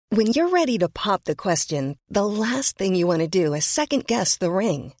When you're ready to pop the question, the last thing you want to do is second-guess the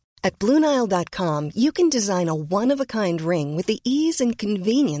ring. At BlueNile.com, you can design a one-of-a-kind ring with the ease and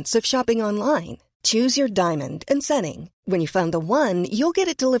convenience of shopping online. Choose your diamond and setting. When you find the one, you'll get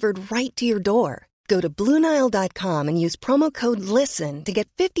it delivered right to your door. Go to BlueNile.com and use promo code LISTEN to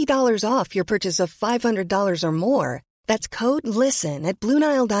get $50 off your purchase of $500 or more. That's code LISTEN at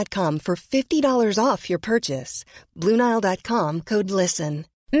BlueNile.com for $50 off your purchase. BlueNile.com, code LISTEN.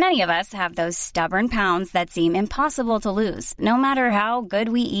 Many of us have those stubborn pounds that seem impossible to lose, no matter how good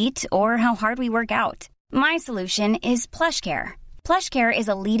we eat or how hard we work out. My solution is PlushCare. PlushCare is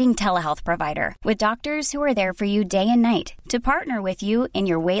a leading telehealth provider with doctors who are there for you day and night to partner with you in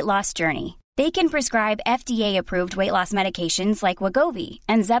your weight loss journey. They can prescribe FDA-approved weight loss medications like Wegovy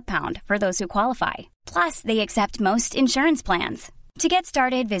and Zepbound for those who qualify. Plus, they accept most insurance plans. To get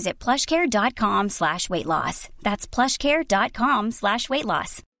started, visit plushcare.com/weightloss. That's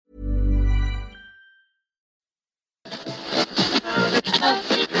plushcare.com/weightloss.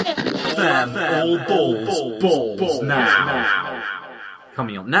 All balls now.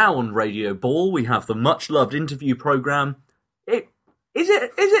 Coming up now on Radio Ball, we have the much-loved interview programme. Is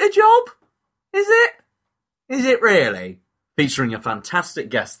it a job? Is it? Is it really? Featuring a fantastic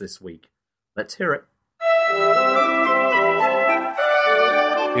guest this week. Let's hear it.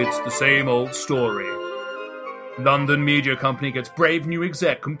 It's the same old story. London media company gets brave new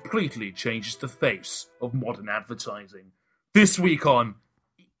exec, completely changes the face of modern advertising. This week on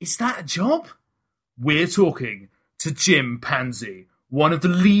Is That a Job? We're talking to Jim Pansy, one of the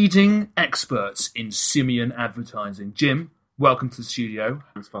leading experts in simian advertising. Jim, welcome to the studio.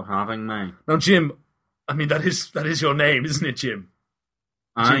 Thanks for having me. Now, Jim, I mean, that is your name, isn't it, Jim?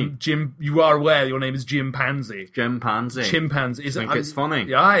 Jim, you are aware your name is Jim Pansy. Jim Pansy. Chimpanzee. I think it's funny.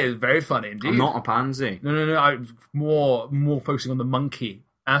 Yeah, it's very funny indeed. I'm not a pansy. No. I'm more focusing on the monkey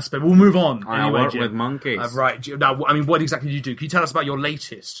aspect. We'll move on. I work with monkeys. Right. Now, I mean, what exactly do you do? Can you tell us about your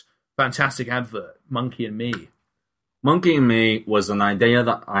latest fantastic advert, Monkey and Me? Monkey and Me was an idea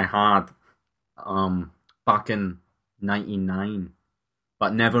that I had back in 99,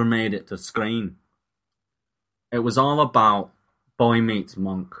 but never made it to screen. It was all about boy meets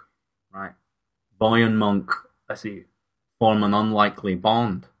monk, right? Boy and monk, I see, form an unlikely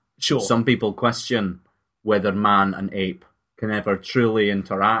bond. Sure. Some people question whether man and ape can ever truly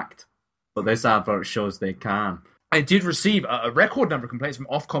interact, but this advert shows they can. I did receive a record number of complaints from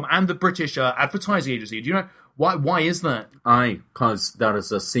Ofcom and the British Advertising Agency. Do you know why is that? Aye, because there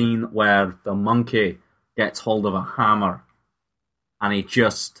is a scene where the monkey gets hold of a hammer and he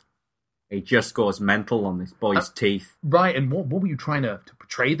just goes mental on this boy's teeth. Right, and what were you trying to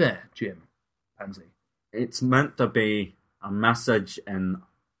portray there, Jim Pansy? It's meant to be a message in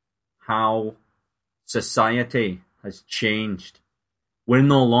how society has changed. We're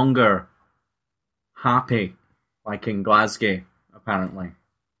no longer happy like in Glasgow, apparently.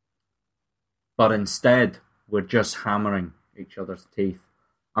 But instead, we're just hammering each other's teeth.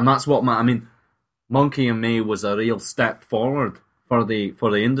 And that's what Monkey and Me was a real step forward for the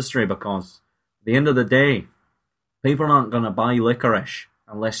industry, because at the end of the day, people aren't going to buy licorice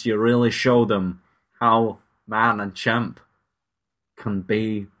unless you really show them how man and chimp can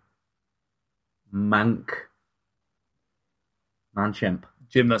be man-chimp.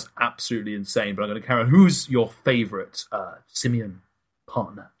 Jim, that's absolutely insane, but I'm going to carry on. Who's your favourite simian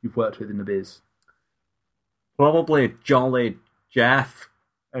partner you've worked with in the biz? Probably Jolly Jeff.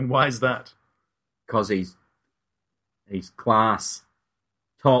 And why is that? Because he's class.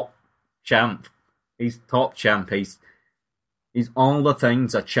 Top chimp. He's top chimp. He's all the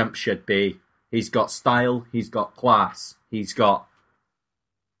things a chimp should be. He's got style. He's got class. He's got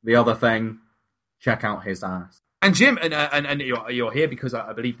the other thing. Check out his ass. And Jim, and you're here because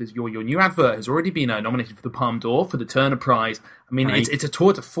I believe your new advert has already been nominated for the Palme d'Or, for the Turner Prize. I mean, right. It's a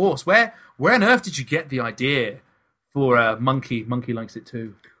tour de force. Where on earth did you get the idea for Monkey? Monkey Likes It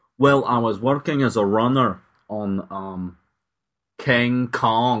Too. Well, I was working as a runner on King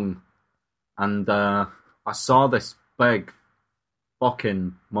Kong, and I saw this big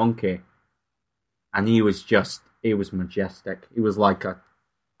fucking monkey, and he was majestic. He was like a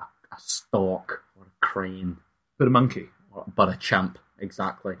stork or a crane. But a monkey. But a chimp,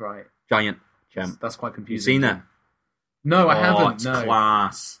 exactly. Right. Giant chimp. That's quite confusing. You seen it? No, I haven't. It's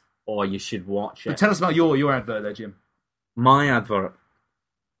class. Oh, you should watch it. But tell us about your advert there, Jim. My advert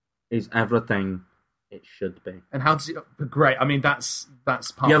is everything it should be. And how does it... Great. I mean, that's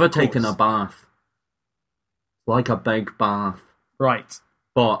part You ever of the taken course. a bath? Like a big bath. Right.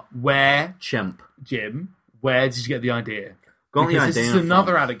 But... Where... Chimp. Jim, where did you get the idea? Got the idea this is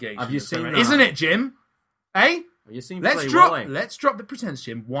another allegation. Have you seen that? Isn't it, Jim? Eh? Well, you seem Let's drop the pretense,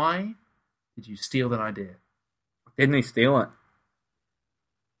 Jim. Why did you steal that idea? Didn't he steal it?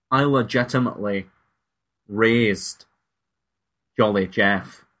 I legitimately raised Jolly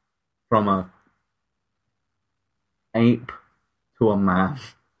Jeff from a ape to a man.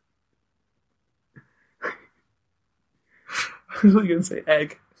 I was going to say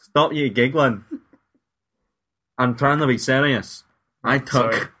egg. Stop you giggling. I'm trying to be serious. I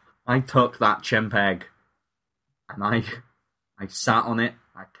took that chimp egg and I sat on it.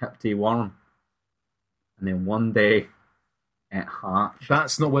 I kept it warm. And then one day it hatched.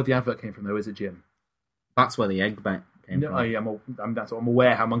 That's not where the advert came from, though, is it, Jim? That's where the egg bit came from. I'm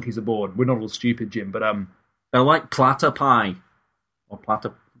aware how monkeys are born. We're not all stupid, Jim, but they're like platypi or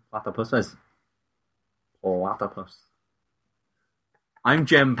platypuses. Platypus. I'm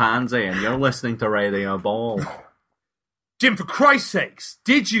Jim Pansy, and you're listening to Radio Ball. Jim, for Christ's sakes,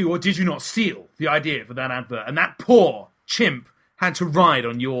 did you or did you not steal the idea for that advert? And that poor chimp had to ride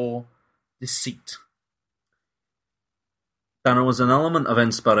on your deceit. Then there was an element of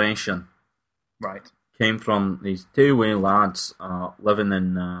inspiration. Right. Came from these two wee lads living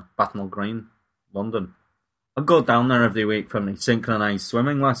in Bethnal Green, London. I go down there every week for my synchronised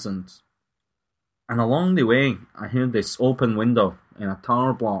swimming lessons. And along the way, I heard this open window in a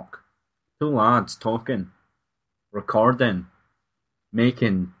tower block. Two lads talking, recording,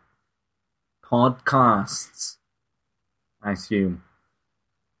 making podcasts, I assume.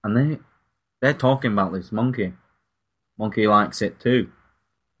 And they're talking about this monkey. Monkey likes it too.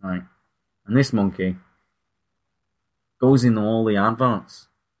 Right. And this monkey goes into all the adverts.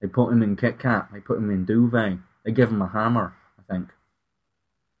 They put him in Kit Kat, they put him in Duvet, they give him a hammer, I think.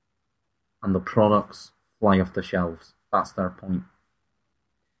 And the products fly off the shelves. That's their point.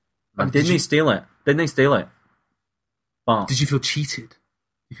 Didn't they steal it? But did you feel cheated? Did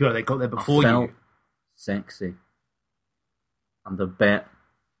you feel like they got there before I felt you? Sexy. And a bit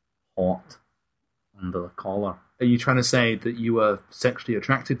hot under the collar. Are you trying to say that you were sexually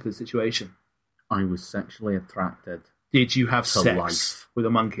attracted to the situation? I was sexually attracted. Did you have sex life. with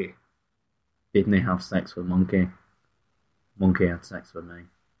a monkey? Didn't he have sex with Monkey? Monkey had sex with me.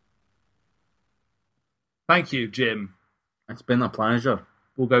 Thank you, Jim. It's been a pleasure.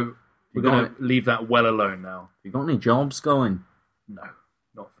 We're going to leave that well alone now. You got any jobs going? No,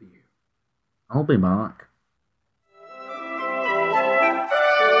 not for you. I'll be back.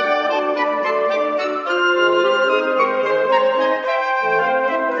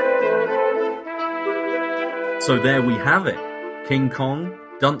 So there we have it. King Kong,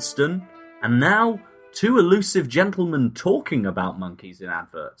 Dunstan, and now two elusive gentlemen talking about monkeys in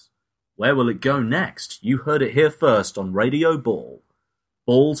adverts. Where will it go next? You heard it here first on Radio Ball.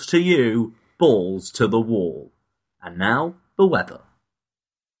 Balls to you, balls to the wall. And now, the weather.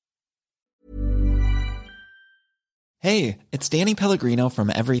 Hey, it's Danny Pellegrino from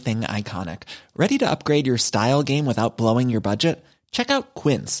Everything Iconic. Ready to upgrade your style game without blowing your budget? Check out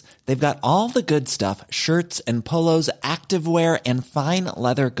Quince. They've got all the good stuff, shirts and polos, activewear, and fine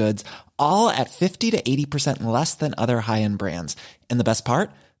leather goods, all at 50 to 80% less than other high-end brands. And the best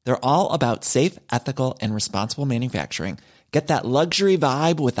part? They're all about safe, ethical, and responsible manufacturing. Get that luxury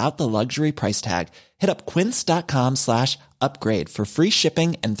vibe without the luxury price tag. Hit up quince.com/upgrade for free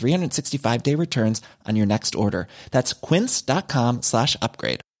shipping and 365-day returns on your next order. That's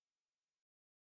quince.com/upgrade.